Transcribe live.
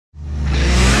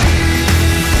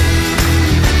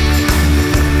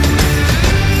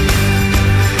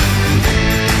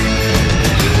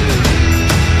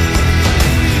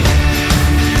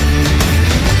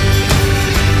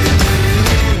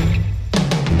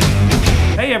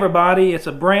Hey everybody, it's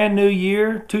a brand new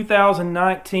year.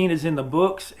 2019 is in the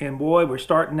books, and boy, we're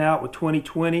starting out with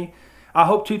 2020. I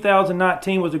hope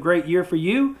 2019 was a great year for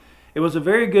you. It was a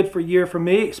very good year for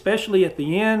me, especially at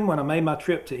the end when I made my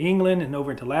trip to England and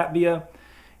over into Latvia.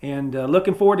 And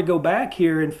looking forward to go back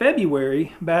here in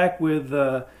February, back with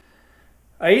 9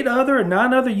 other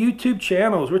YouTube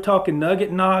channels. We're talking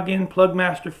Nugget Noggin,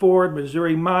 Plugmaster Ford,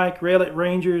 Missouri Mike, Relic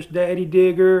Rangers, Daddy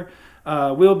Digger,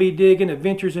 We'll Be Digging,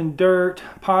 Adventures in Dirt,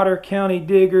 Potter County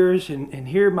Diggers, and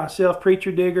here myself,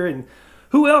 Preacher Digger, and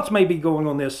who else may be going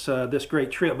on this this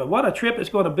great trip. But what a trip it's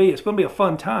going to be. It's going to be a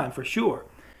fun time for sure.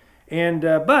 And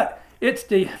but it's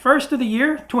the first of the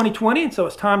year, 2020, and so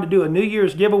it's time to do a New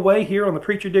Year's giveaway here on the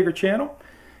Preacher Digger channel.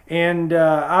 And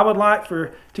I would like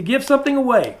to give something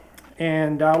away.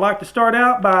 And I'd like to start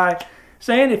out by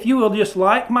saying, if you will just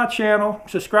like my channel,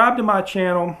 subscribe to my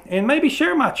channel, and maybe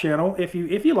share my channel if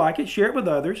you like it, share it with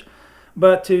others.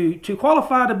 But to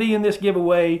qualify to be in this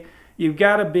giveaway, you've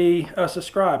got to be a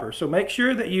subscriber. So make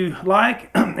sure that you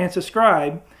like and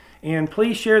subscribe, and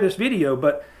please share this video.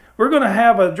 But we're going to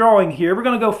have a drawing here. We're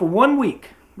going to go for 1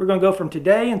 week. We're going to go from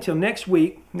today until next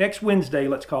week, next Wednesday,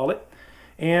 let's call it.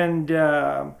 And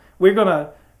we're going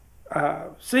to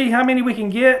see how many we can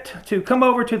get to come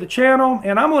over to the channel,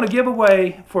 and I'm going to give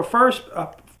away for first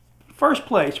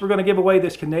place. We're going to give away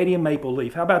this Canadian maple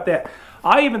leaf. How about that?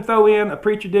 I even throw in a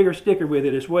Preacher Digger sticker with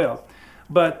it as well.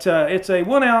 But it's a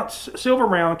 1 ounce silver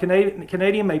round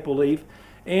Canadian maple leaf,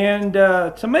 and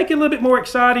to make it a little bit more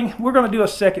exciting, we're going to do a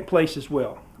second place as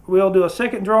well. We'll do a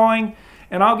second drawing,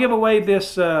 and I'll give away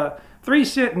this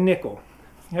 3-cent nickel.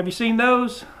 Have you seen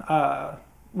those?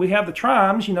 We have the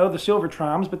trimes, you know, the silver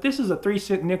trimes, but this is a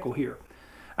 3-cent nickel here.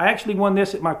 I actually won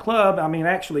this at my club. I mean,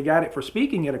 I actually got it for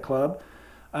speaking at a club.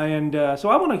 And so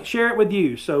I want to share it with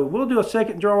you. So we'll do a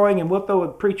second drawing, and we'll throw a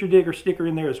Preacher Digger sticker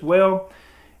in there as well.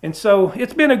 And so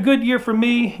it's been a good year for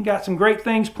me. Got some great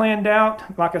things planned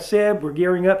out. Like I said, we're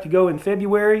gearing up to go in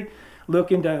February,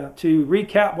 looking to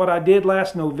recap what I did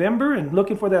last November and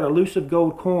looking for that elusive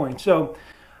gold coin. So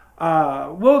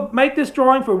we'll make this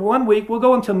drawing for 1 week. We'll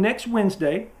go until next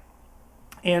Wednesday.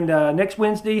 And next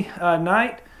Wednesday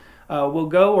night, we'll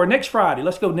go, or next Friday.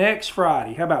 Let's go next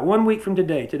Friday. How about 1 week from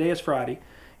today? Today is Friday.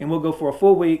 And we'll go for a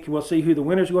full week. We'll see who the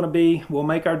winner's going to be. We'll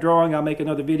make our drawing. I'll make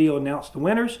another video, announce the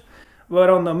winners. But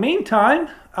on the meantime,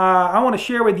 I want to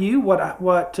share with you what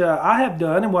I have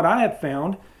done and what I have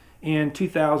found in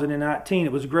 2019.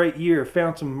 It was a great year.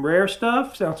 Found some rare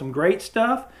stuff, found some great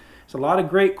stuff. It's a lot of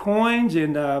great coins,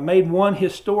 and made one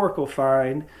historical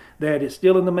find that is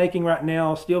still in the making right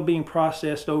now, still being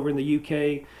processed over in the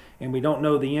UK, and we don't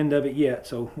know the end of it yet.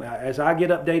 So as I get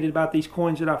updated about these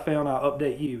coins that I found, I'll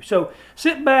update you. So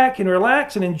sit back and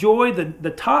relax and enjoy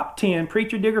the top 10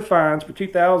 Preacher Digger finds for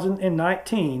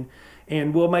 2019,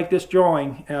 and we'll make this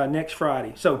drawing next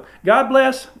Friday. So God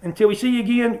bless. Until we see you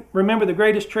again, remember, the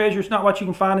greatest treasure is not what you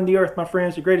can find in the earth, my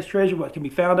friends. The greatest treasure is what can be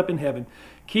found up in heaven.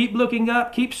 Keep looking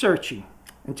up, keep searching.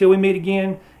 Until we meet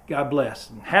again, God bless.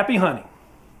 And happy hunting.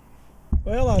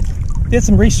 Well, I did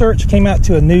some research, came out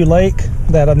to a new lake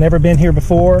that I've never been here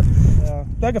before.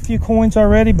 Dug a few coins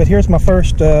already, but here's my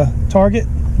first target.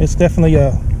 It's definitely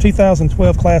a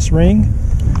 2012 class ring.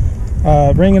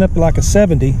 Ringing up like a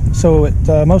 70, so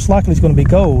it most likely is going to be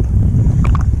gold.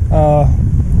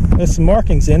 There's some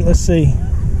markings in it. Let's see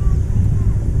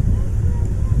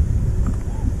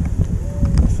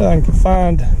if I can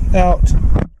find out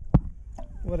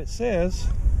what it says.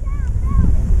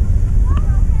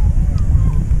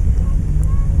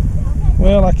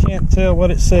 Well, I can't tell what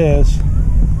it says.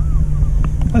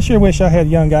 I sure wish I had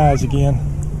young eyes again.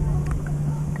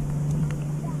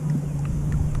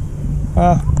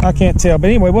 I can't tell,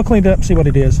 but anyway, we'll clean it up and see what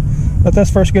it is. But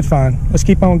that's first good find. Let's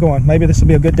keep on going. Maybe this will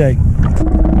be a good day.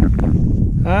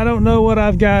 I don't know what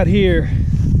I've got here.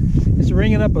 It's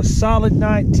ringing up a solid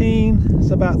 19. It's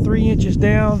about 3 inches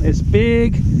down. It's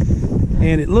big,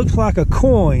 and it looks like a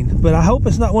coin, but I hope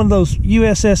it's not one of those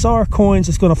USSR coins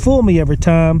that's going to fool me every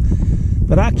time.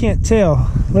 But I can't tell.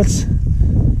 Let's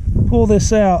pull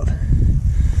this out.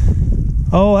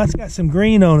 Oh, that's got some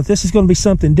green on it. This is going to be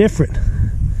something different.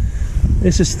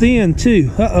 This is thin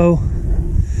too. Uh-oh.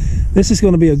 This is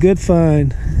going to be a good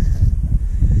find.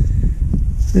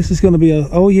 This is going to be a,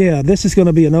 oh yeah, this is going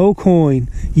to be an old coin.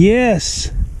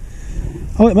 Yes.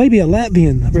 Oh, it may be a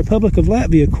Latvian, Republic of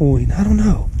Latvia coin. I don't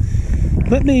know.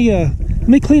 Let me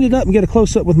clean it up and get a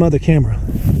close-up with my other camera.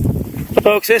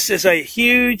 Folks, this is a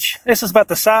huge, this is about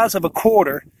the size of a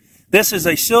quarter. This is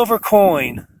a silver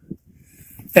coin.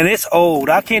 And it's old.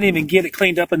 I can't even get it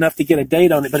cleaned up enough to get a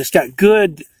date on it, but it's got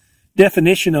good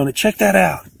definition on it. Check that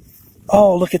out.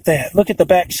 Oh, look at that. Look at the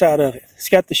back side of it. It's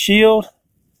got the shield.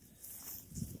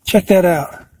 Check that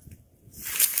out.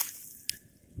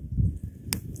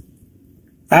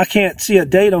 I can't see a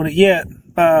date on it yet.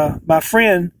 My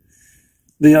friend,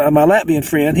 my Latvian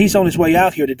friend, he's on his way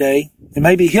out here today, and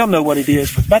maybe he'll know what it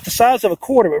is. But about the size of a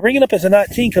quarter, but ring it up as a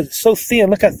 19 because it's so thin.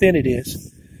 Look how thin it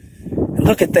is. And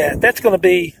look at that. That's going to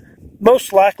be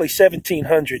most likely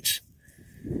 1700s.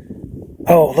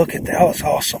 Oh, look at that. Oh, it's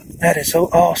awesome. That is so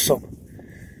awesome.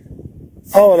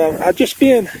 Oh, and I've just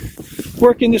been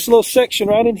working this little section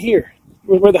right in here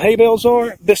where the hay bales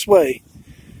are, this way.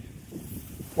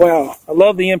 Wow, I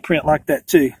love the imprint like that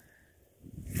too.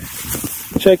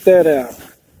 Check that out.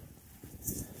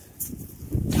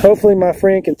 Hopefully my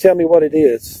friend can tell me what it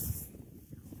is.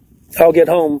 I'll get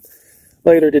home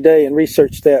later today and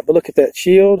research that. But look at that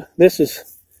shield. This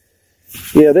is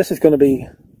going to be,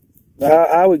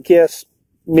 I would guess,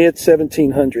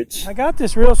 mid-1700s. I got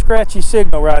this real scratchy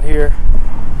signal right here.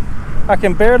 I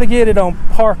can barely get it on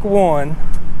Park 1.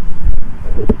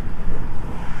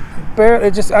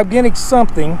 I'm getting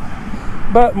something,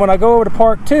 but when I go over to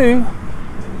Park 2,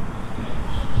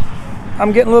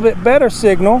 I'm getting a little bit better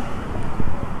signal.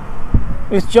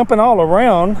 It's jumping all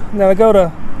around. Now if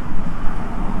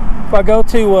I go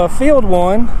to Field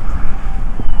 1,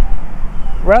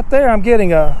 right there I'm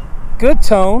getting a good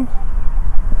tone.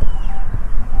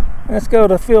 Let's go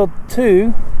to Field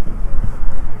 2,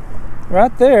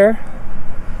 right there.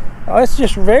 Oh, it's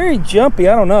just very jumpy.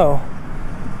 I don't know.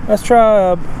 Let's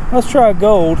try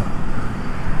gold.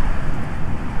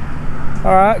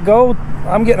 All right, gold.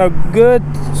 I'm getting a good,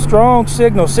 strong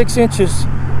signal, 6 inches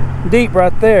deep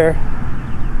right there.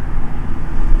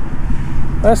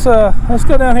 Let's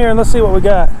go down here and let's see what we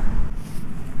got.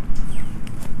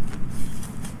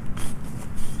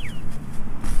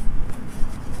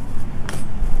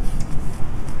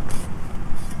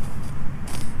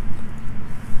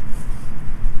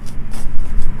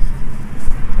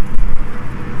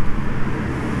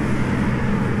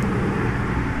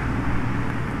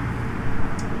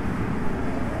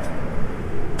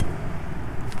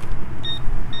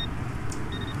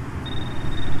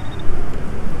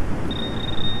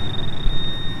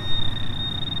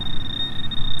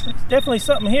 Definitely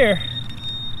something here.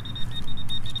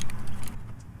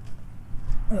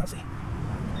 Let's see.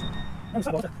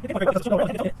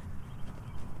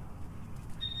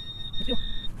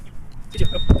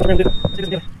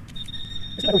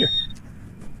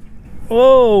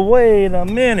 Whoa, wait a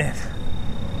minute.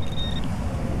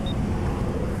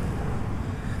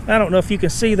 I don't know if you can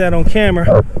see that on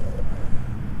camera.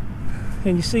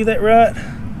 Can you see that right?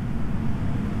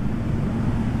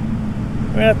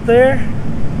 Right there.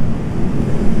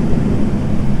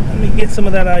 Let me get some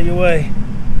of that out of your way.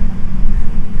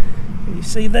 Can you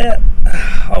see that?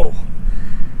 Oh,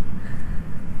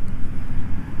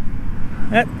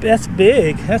 that's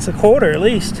big. That's a quarter at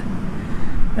least.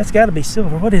 That's got to be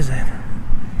silver. What is that?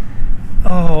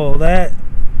 Oh, that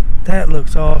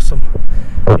looks awesome.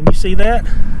 Can you see that?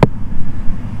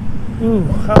 Ooh,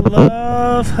 I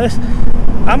love this.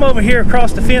 I'm over here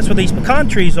across the fence where these pecan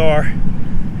trees are,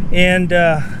 and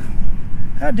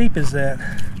how deep is that?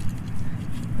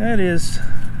 That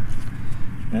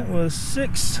was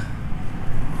six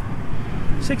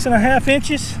and a half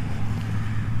inches.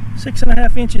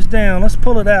 6.5 inches down. Let's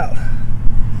pull it out.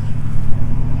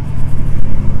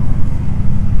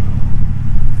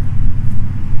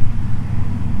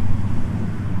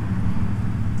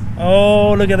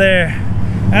 Oh, look at there.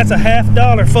 That's a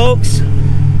 $50, folks.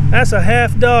 That's a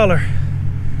 $50.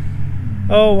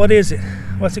 Oh, what is it?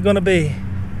 What's it gonna be?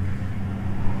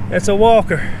 It's a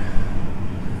walker.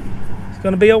 It's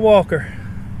gonna be a walker.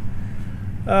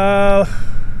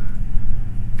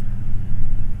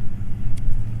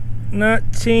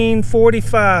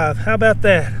 1945. How about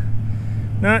that?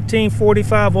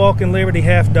 1945 Walking Liberty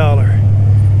 $50.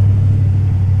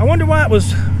 I wonder why it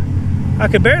was. I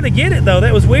could barely get it though.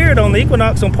 That was weird on the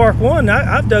Equinox on Park 1.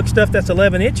 I've dug stuff that's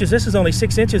 11 inches. This is only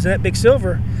 6 inches in that big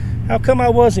silver. How come I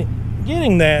wasn't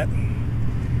getting that?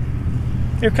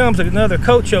 Here comes another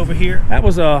coach over here. That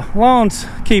was a lawns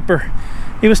keeper.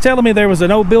 He was telling me there was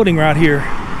an old building right here.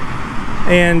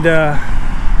 And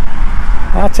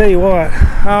I'll tell you what,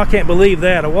 I can't believe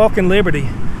that. A Walking Liberty.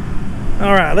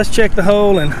 All right, let's check the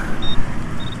hole and...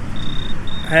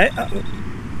 Hey,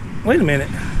 wait a minute.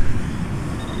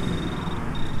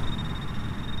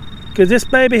 Could this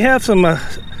baby have some a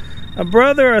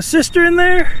brother or a sister in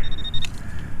there?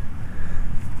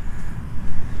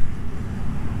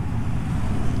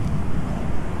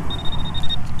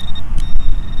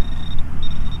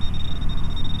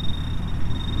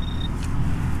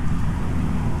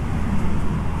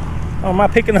 Oh, am I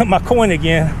picking up my coin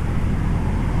again?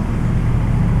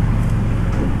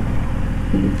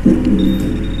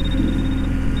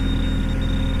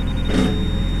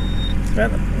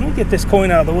 Let me get this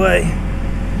coin out of the way.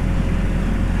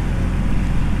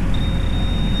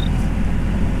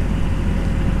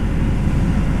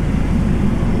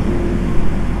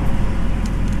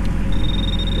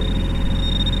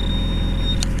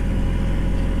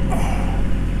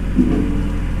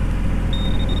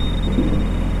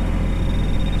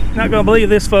 Not gonna believe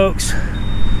this, folks.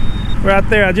 Right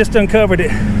there, I just uncovered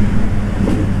it.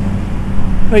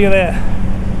 Look at that.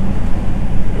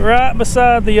 Right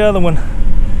beside the other one.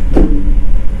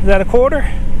 Is that a quarter?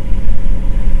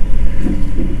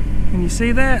 Can you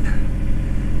see that?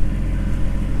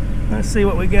 Let's see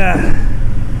what we got.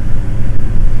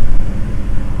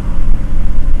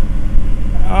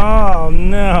 Oh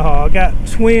no, I got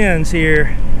twins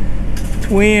here.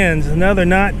 Twins, another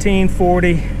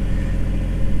 1940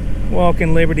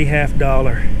 Walking Liberty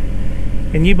 $50.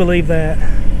 Can you believe that?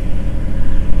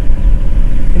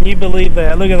 Can you believe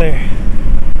that? Look at there.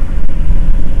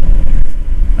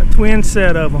 A twin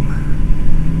set of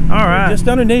them. All right. Just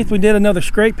underneath we did another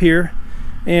scrape here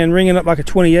and ringing up like a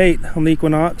 28 on the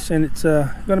Equinox, and it's going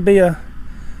to be a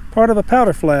part of a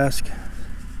powder flask.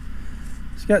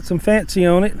 It's got some fancy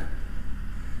on it.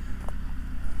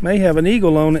 May have an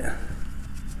eagle on it.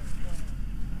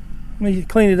 Let me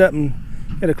clean it up and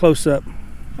get a close-up.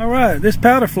 All right, this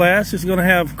powder flask is going to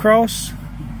have cross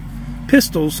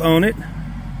pistols on it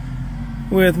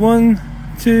with 1,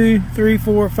 2, 3,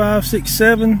 4, 5, 6,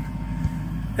 7,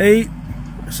 8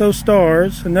 or so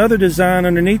stars. Another design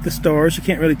underneath the stars, you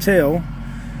can't really tell.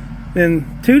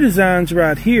 Then 2 designs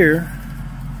right here.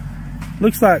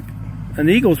 Looks like an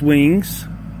eagle's wings.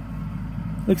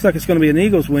 Looks like it's going to be an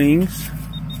eagle's wings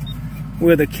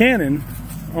with a cannon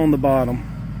on the bottom.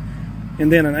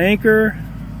 And then an anchor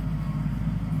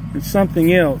and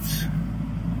something else.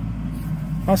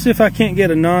 I'll see if I can't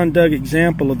get a non-dug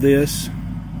example of this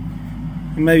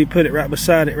and maybe put it right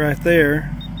beside it right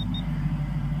there.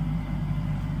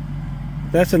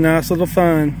 That's a nice little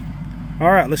find.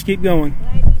 Alright, let's keep going.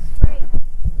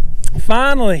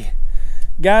 Finally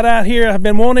got out here. I've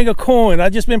been wanting a coin.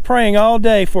 I've just been praying all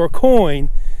day for a coin,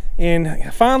 and I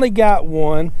finally got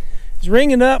one. It's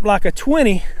ringing up like a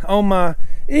 20 on my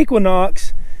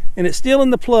Equinox, and it's still in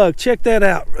the plug. Check that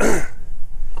out.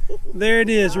 There it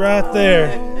is right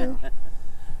there.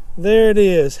 There it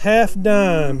is, half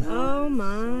dime. Oh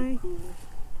my.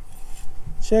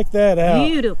 Check that out.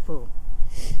 Beautiful.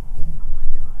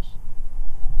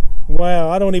 Wow,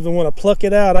 I don't even want to pluck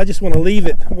it out. I just want to leave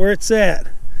it where it's at.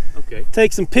 Okay.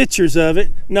 Take some pictures of it.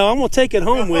 No, I'm going to take it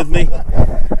home with me.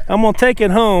 I'm going to take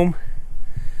it home.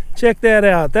 Check that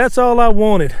out. That's all I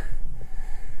wanted.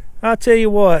 I'll tell you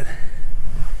what.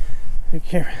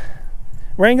 Okay.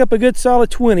 Rang up a good solid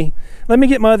 20. Let me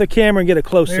get my other camera and get a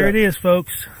close-up. There it is,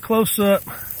 folks. Close-up.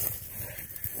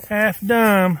 Half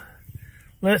dime.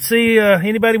 Let's see,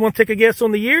 anybody want to take a guess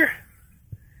on the year?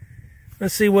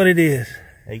 Let's see what it is.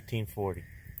 1840.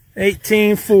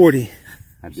 1840.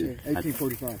 I did.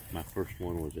 1845. My first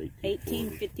one was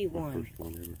 1851. My first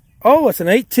one ever. Oh, it's an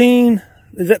 18.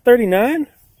 Is that 39?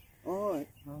 All right.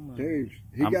 Oh my. Dave,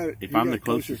 he got it. If I'm the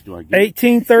closest, do I get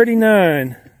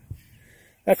 1839.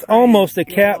 That's almost a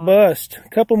cap bust. A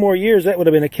couple more years, that would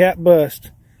have been a cap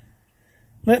bust.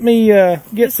 Let me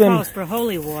get this some. calls for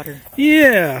holy water.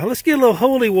 Yeah, let's get a little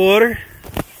holy water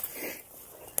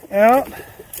out.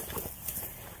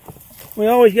 We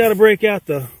always got to break out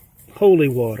the holy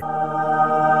water.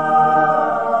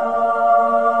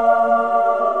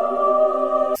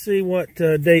 Let's see what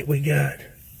date we got.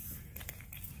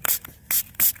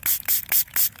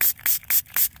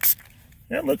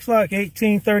 That looks like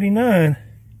 1839.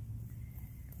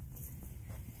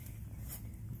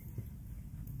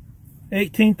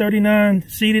 1839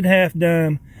 seated half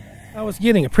dime. I was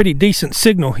getting a pretty decent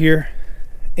signal here,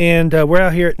 and we're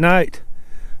out here at night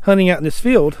hunting out in this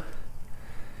field,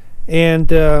 and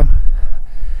I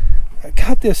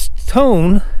got this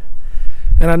tone,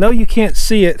 and I know you can't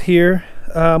see it here.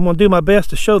 I'm gonna do my best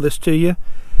to show this to you.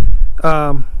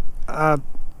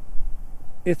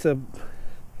 It's a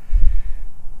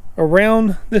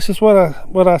around. This is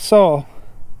what I saw,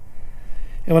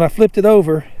 and when I flipped it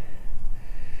over,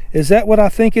 is that what I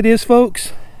think it is,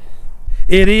 folks?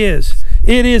 It is.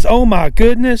 It is. Oh my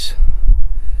goodness.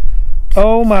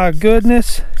 Oh my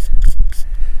goodness.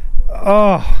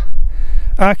 Oh,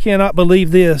 I cannot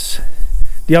believe this.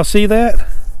 Do y'all see that?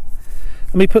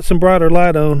 Let me put some brighter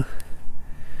light on.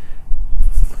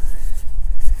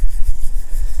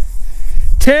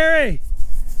 Terry,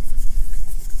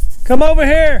 come over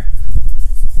here.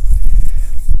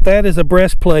 That is a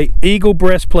breastplate, eagle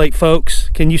breastplate, folks.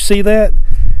 Can you see that?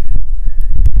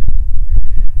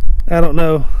 I don't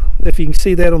know if you can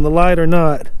see that on the light or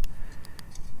not,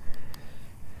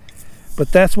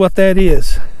 but that's what that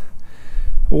is.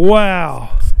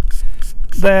 Wow,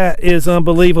 that is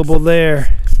unbelievable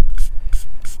there.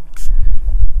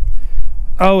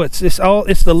 Oh, it's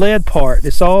the lead part.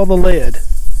 It's all the lead.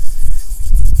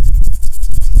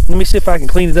 Let me see if I can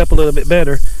clean it up a little bit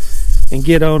better and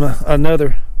get on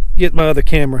get my other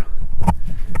camera.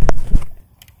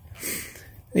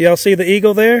 Y'all see the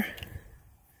eagle there?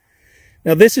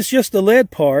 Now this is just the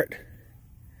lead part.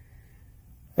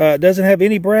 It doesn't have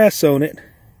any brass on it.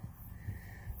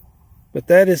 But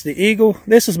that is the eagle.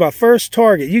 This is my first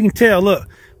target. You can tell, look,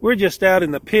 we're just out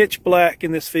in the pitch black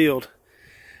in this field.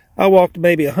 I walked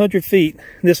maybe 100 feet.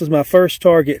 This was my first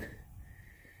target.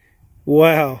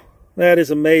 Wow, that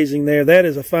is amazing there. That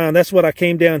is a find. That's what I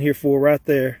came down here for right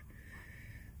there.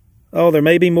 Oh, there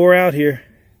may be more out here.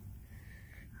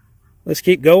 Let's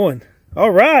keep going.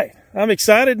 All right, I'm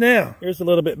excited now. Here's a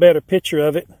little bit better picture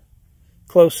of it.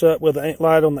 Close up with the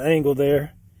light on the angle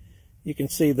there. You can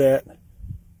see that.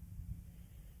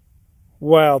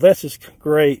 Wow, this is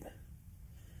great.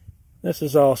 This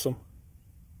is awesome.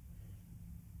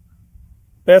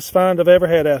 Best find I've ever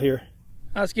had out here.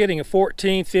 I was getting a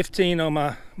 14, 15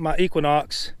 on my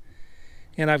Equinox,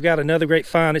 and I've got another great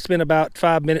find. It's been about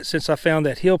 5 minutes since I found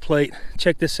that heel plate.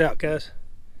 Check this out, guys.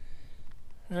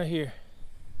 Right here.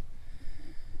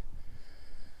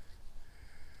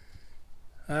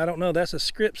 I don't know, that's a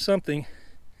script something.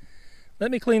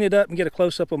 Let me clean it up and get a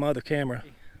close-up on my other camera.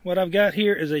 What I've got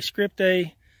here is a script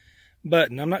A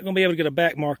button. I'm not going to be able to get a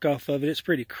back mark off of it. It's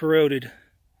pretty corroded.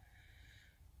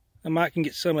 I might can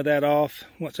get some of that off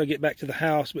once I get back to the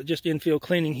house, but just infield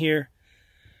cleaning here.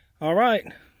 All right,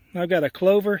 I've got a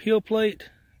clover heel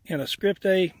plate and a script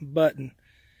A button,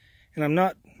 and I'm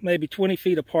not maybe 20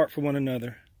 feet apart from one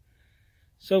another.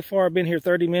 So far, I've been here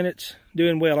 30 minutes,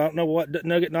 doing well. I don't know what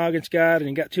Nugget Noggins got,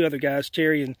 and got two other guys,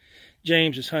 Terry and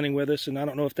James, is hunting with us, and I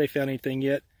don't know if they found anything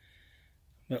yet.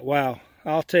 But wow,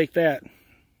 I'll take that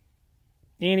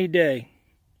any day.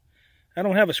 I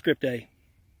don't have a script A,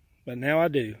 but now I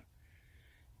do.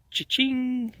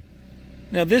 Cha-ching!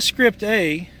 Now this script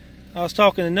A, I was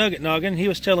talking to Nugget Noggin, he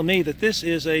was telling me that this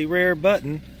is a rare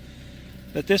button,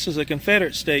 that this is a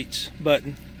Confederate States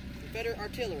button. Confederate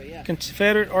artillery, yeah.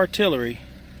 Confederate artillery.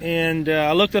 And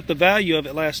I looked up the value of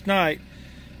it last night,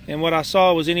 and what I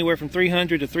saw was anywhere from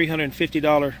 $300 to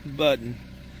 $350 button.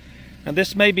 Now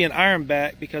this may be an iron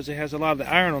back because it has a lot of the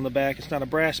iron on the back. It's not a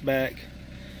brass back,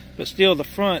 but still the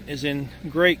front is in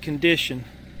great condition.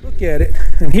 Look at it,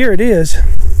 and here it is.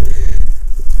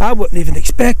 I wasn't even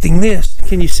expecting this.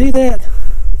 Can you see that?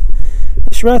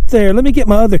 It's right there. Let me get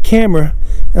my other camera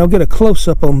and I'll get a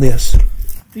close-up on this.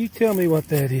 You tell me what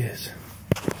that is.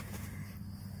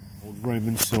 Old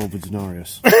Roman silver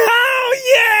denarius.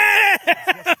 Oh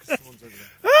yeah!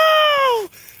 Oh!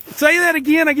 Say that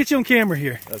again, I get you on camera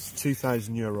here. That's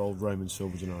 2,000-year-old Roman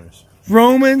silver denarius.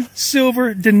 Roman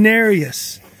silver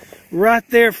denarius. Right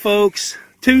there, folks.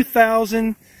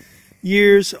 2,000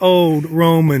 years old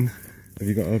Roman. Have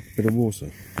you got a bit of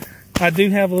water? I do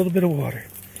have a little bit of water.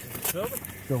 Silver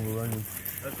Roman.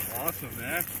 That's awesome,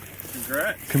 man.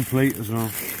 Congrats. Complete as well.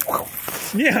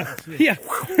 Yeah, yeah.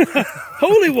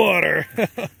 Holy water.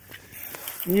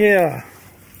 Yeah.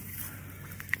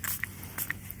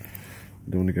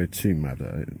 I don't want to go too mad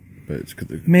at it, but it's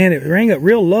good. Man, it rang up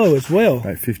real low as well.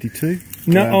 About 52?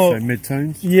 No, so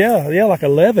mid-tones? Yeah, like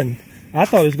 11. I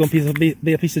thought it was going to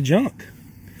be a piece of junk.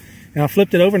 And I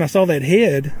flipped it over and I saw that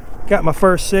head. Got my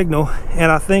first signal,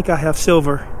 and I think I have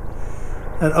silver.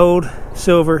 An old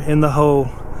silver in the hole.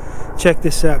 Check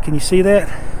this out. Can you see that?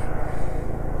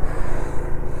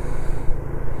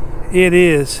 It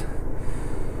is.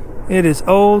 It is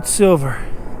old silver.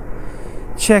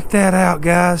 Check that out,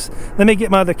 guys. Let me get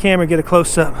my other camera and get a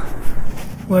close-up.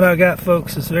 What I got,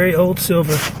 folks, is very old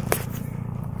silver.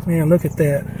 Man, look at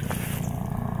that.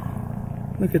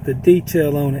 Look at the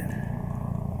detail on it.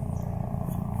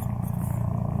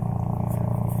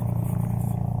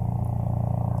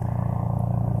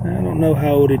 I don't know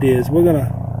how old it is. We're going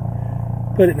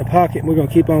to put it in a pocket and we're going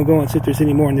to keep on going, see if there's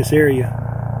any more in this area.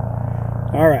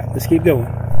 Alright, let's keep going.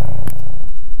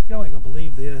 Y'all ain't going to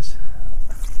believe this.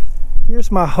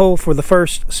 Here's my hole for the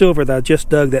first silver that I just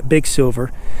dug, that big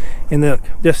silver. And look,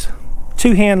 just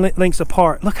 2 hand lengths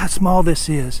apart. Look how small this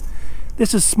is.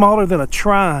 This is smaller than a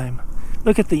trime.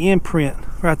 Look at the imprint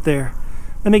right there.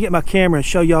 Let me get my camera and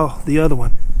show y'all the other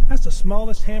one. That's the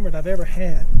smallest hammer I've ever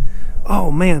had.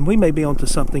 Oh man, we may be onto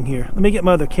something here. Let me get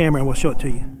my other camera and we'll show it to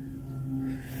you.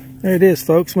 There it is,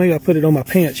 folks. Maybe I'll put it on my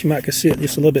pants. You might can see it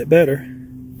just a little bit better.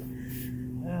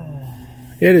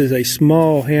 It is a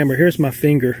small hammer. Here's my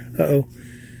finger. Uh-oh.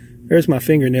 There's my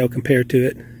fingernail compared to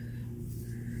it.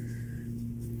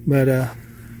 But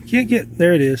can't get,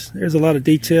 there it is. There's a lot of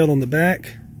detail on the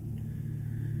back.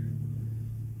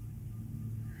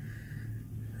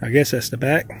 I guess that's the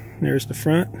back. There's the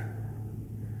front.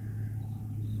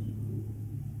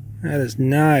 That is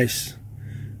nice.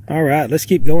 All right, let's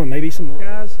keep going. Maybe some more.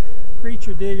 Guys,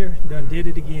 Creature Digger done did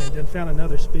it again. Done found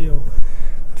another spill.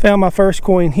 Found my first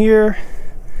coin here.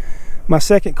 My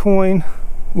second coin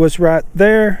was right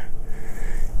there.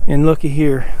 And looky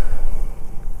here.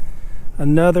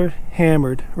 Another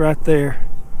hammered right there.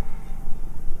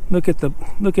 Look at the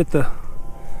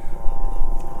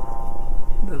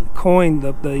coin,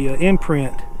 the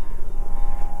imprint.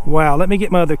 Wow, let me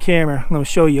get my other camera. Let me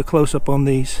show you a close-up on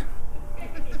these.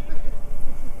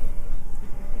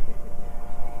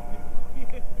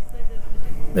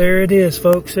 There it is,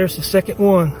 folks. There's the second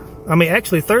one. I mean,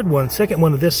 actually, third one. Second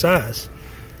one of this size.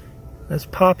 Let's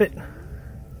pop it.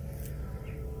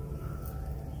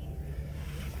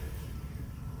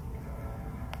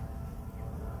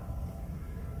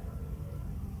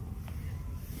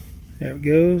 There it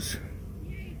goes.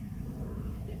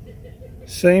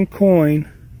 Same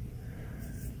coin.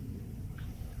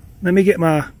 Let me get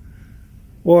my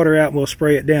water out and we'll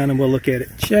spray it down and we'll look at it.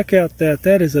 Check out that.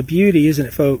 That is a beauty, isn't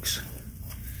it, folks?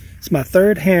 It's my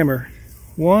third hammer.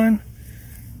 1,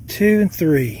 2, and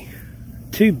 3.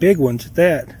 2 big ones at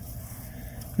that.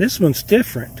 This one's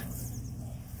different.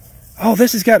 Oh,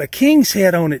 this has got a king's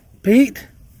head on it, Pete.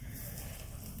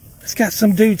 It's got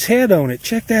some dude's head on it.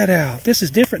 Check that out. This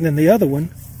is different than the other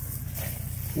one.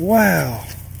 Wow.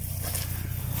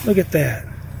 Look at that.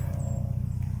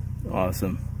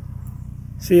 Awesome.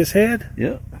 See his head?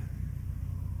 Yep.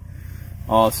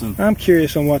 Awesome. I'm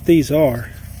curious on what these are.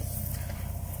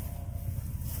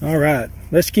 All right,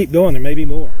 let's keep going. There may be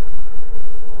more.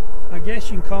 I guess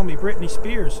you can call me Britney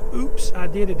Spears. Oops, I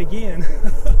did it again.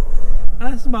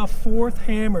 That's my fourth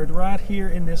hammered right here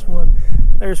in this one.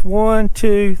 There's 1,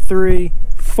 2, 3,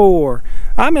 4.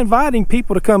 I'm inviting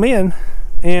people to come in,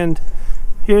 and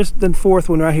here's the fourth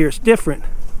one right here. It's different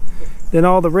than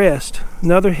all the rest.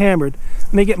 Another hammered.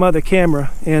 Let me get my other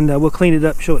camera and we'll clean it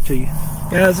up, show it to you.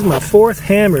 Guys, this is my fourth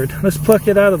hammered. Let's pluck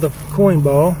it out of the coin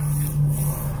ball.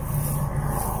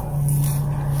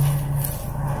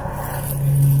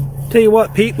 Tell you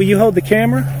what, Pete, will you hold the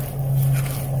camera?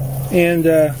 And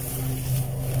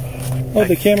hold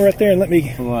the camera right there and let me...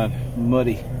 Hold on,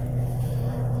 muddy.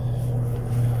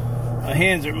 My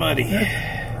hands are muddy.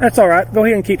 That's all right. Go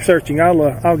ahead and keep searching.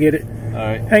 I'll get it. All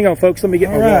right. Hang on, folks. Let me get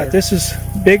my water. This is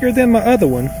bigger than my other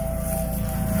one,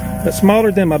 but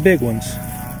smaller than my big ones.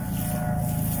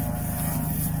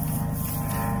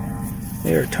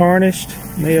 They are tarnished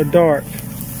and they are dark.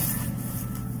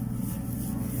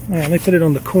 All right, let me put it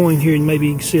on the coin here and maybe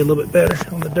you can see a little bit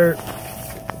better on the dirt.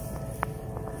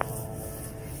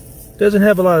 Doesn't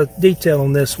have a lot of detail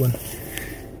on this one.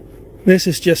 This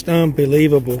is just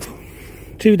unbelievable.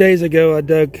 2 days ago I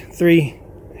dug 3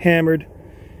 hammered.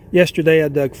 Yesterday I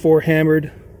dug 4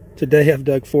 hammered. Today I've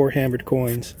dug 4 hammered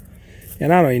coins.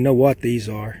 And I don't even know what these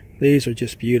are. These are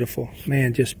just beautiful.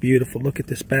 Man, just beautiful. Look at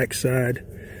this backside.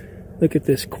 Look at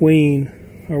this queen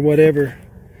or whatever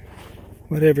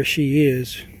she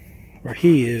is or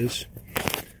he is.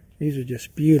 These are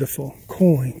just beautiful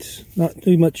coins. Not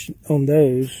too much on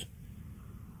those.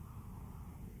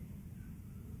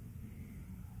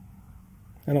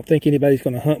 I don't think anybody's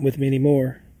going to hunt with me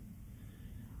anymore.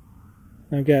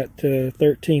 I've got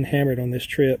 13 hammered on this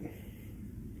trip.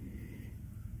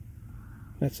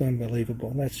 That's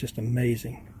unbelievable. That's just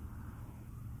amazing.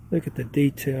 Look at the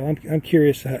detail. I'm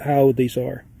curious how old these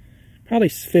are. Probably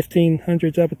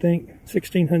 1500s, I would think.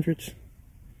 1600s.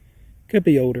 Could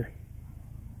be older.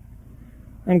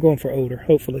 I'm going for older,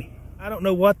 hopefully. I don't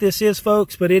know what this is,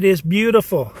 folks, but it is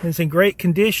beautiful. It's in great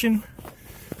condition.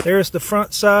 There's the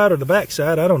front side or the back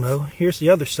side. I don't know. Here's the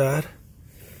other side.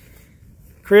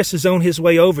 Chris is on his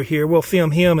way over here. We'll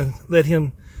film him and let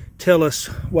him tell us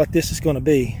what this is going to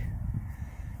be.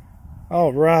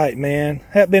 All right, man.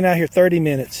 I've been out here 30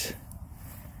 minutes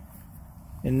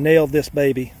and nailed this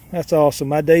baby. That's awesome.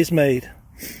 My day's made.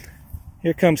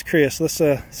 Here comes Chris. Let's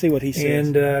see what he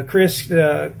says. And Chris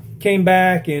came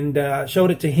back and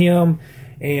showed it to him.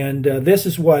 And this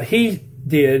is what he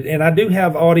did. And I do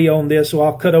have audio on this, so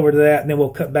I'll cut over to that and then we'll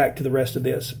cut back to the rest of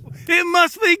this. It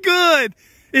must be good.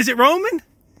 Is it Roman?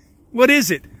 What is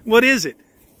it? What is it?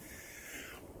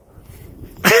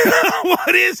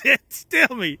 What is it?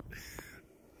 Tell me.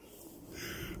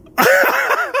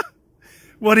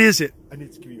 What is it? I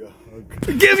need to give you a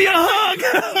hug. Give me a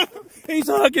hug! He's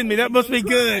hugging me. That must be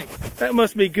good. That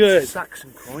must be good.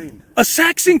 Saxon coin. A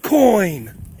Saxon coin!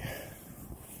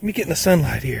 Let me get in the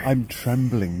sunlight here. I'm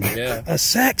trembling. Yeah. A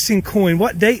Saxon coin.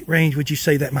 What date range would you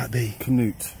say that might be?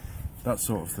 Canute. That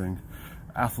sort of thing.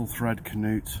 Athelthred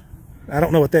Canute. I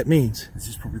don't know what that means. This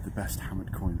is probably the best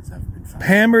hammered coin that's ever been found.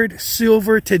 Hammered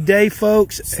silver today,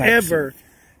 folks. Saxon. Ever.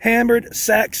 Hammered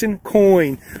Saxon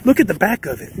coin. Look at the back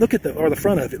of it. Look at the, or the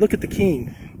front of it. Look at the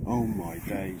king. Oh my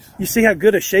days. You see how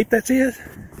good a shape that is?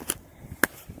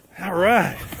 All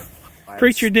right.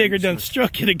 Preacher Digger done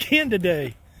struck it again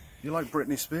today. You're like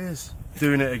Britney Spears.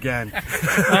 Doing it again.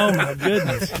 Oh my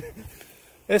goodness.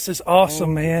 This is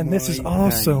awesome, man. This is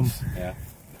awesome. Days. Yeah.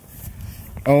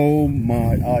 Oh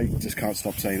my, I just can't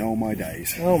stop saying oh my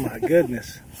days. Oh my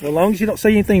goodness. Well, as long as you don't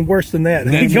say anything worse than that,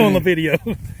 we go on the video.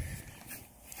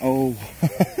 Oh.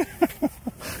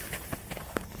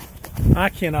 I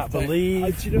cannot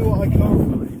believe. Do you know what I can't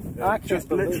believe? I can't just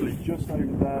believe. literally just over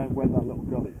there where that little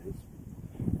gully is,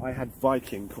 I had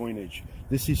Viking coinage.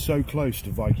 This is so close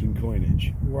to Viking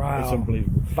coinage. Wow. It's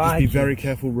unbelievable. Viking. Just be very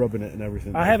careful rubbing it and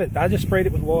everything. I haven't. I just sprayed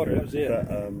it with water. That was it.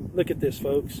 But, Look at this,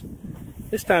 folks.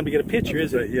 It's time to get a picture,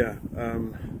 isn't but it? yeah,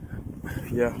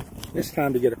 yeah. It's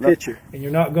time to get a picture. And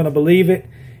you're not going to believe it.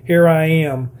 Here I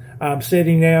am. I'm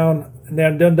sitting down. Now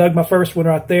I done dug my first one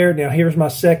right there. Now here's my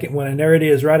second one, and there it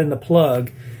is, right in the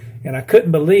plug. And I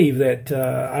couldn't believe that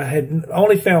I had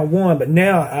only found one, but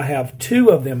now I have two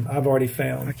of them I've already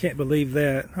found. I can't believe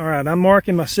that. All right, I'm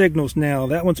marking my signals now.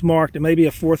 That one's marked. There may be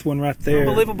a fourth one right there.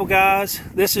 Unbelievable, guys.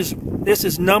 This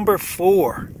is number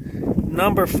 4.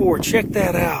 Number 4. Check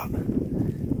that out.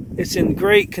 It's in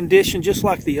great condition, just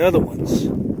like the other ones.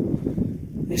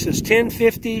 This is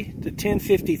 1050 to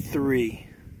 1053.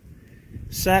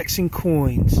 Saxon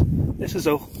coins. This is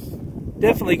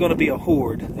definitely going to be a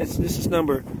hoard. This is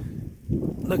number.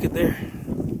 Look at there.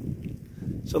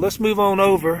 So let's move on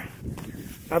over.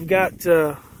 I've got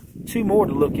 2 more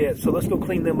to look at, so let's go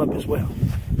clean them up as well.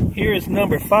 Here is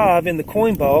number 5 in the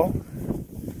coin ball.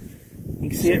 You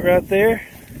can see it right there.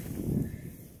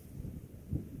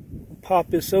 Pop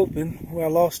this open. Well, I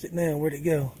lost it now. Where'd it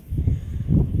go?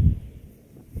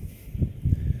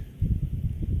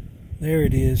 There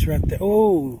it is, right there.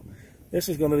 Oh, this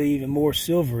is going to be even more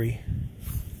silvery.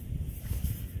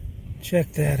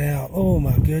 Check that out. Oh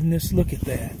my goodness, look at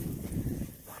that.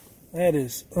 That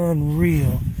is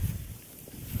unreal.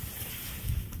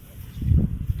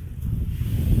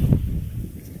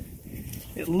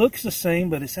 It looks the same,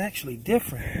 but it's actually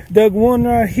different. Dug one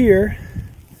right here.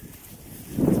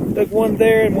 Dug one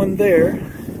there and one there.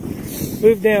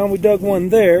 Moved down, we dug one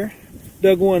there.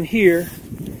 Dug one here.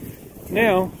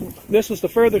 Now, this is the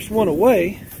furthest one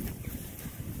away.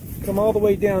 Come all the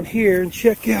way down here and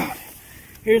check out.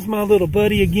 Here's my little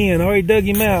buddy again. I already dug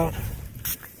him out.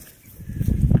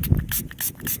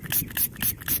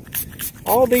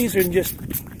 All these are in just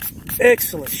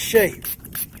excellent shape.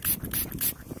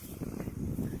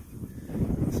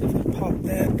 So if I pop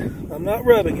that, I'm not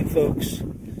rubbing it, folks.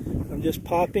 I'm just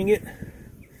popping it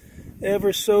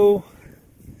ever so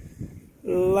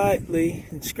lightly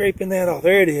and scraping that off.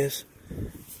 There it is.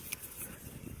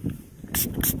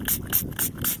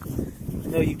 I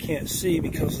know you can't see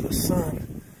because of the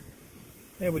sun.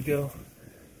 There we go.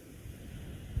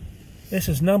 This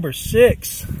is number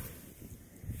 6.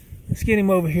 Let's get him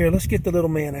over here. Let's get the little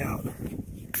man out.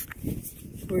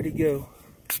 Where'd he go?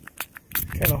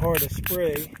 Kind of hard to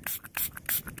spray.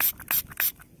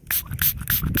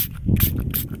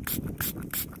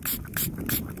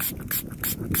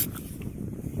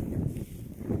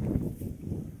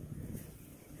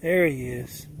 There he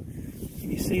is.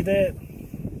 Can you see that?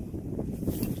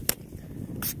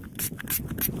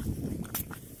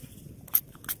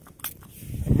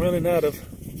 I'm running out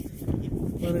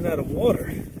of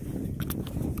water.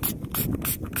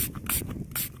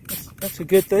 That's a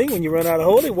good thing when you run out of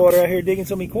holy water out here digging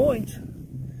so many coins.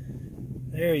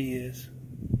 There he is.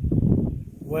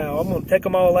 Wow, I'm going to take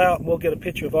them all out and we'll get a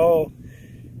picture of all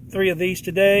 3 of these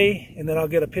today, and then I'll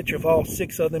get a picture of all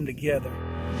 6 of them together.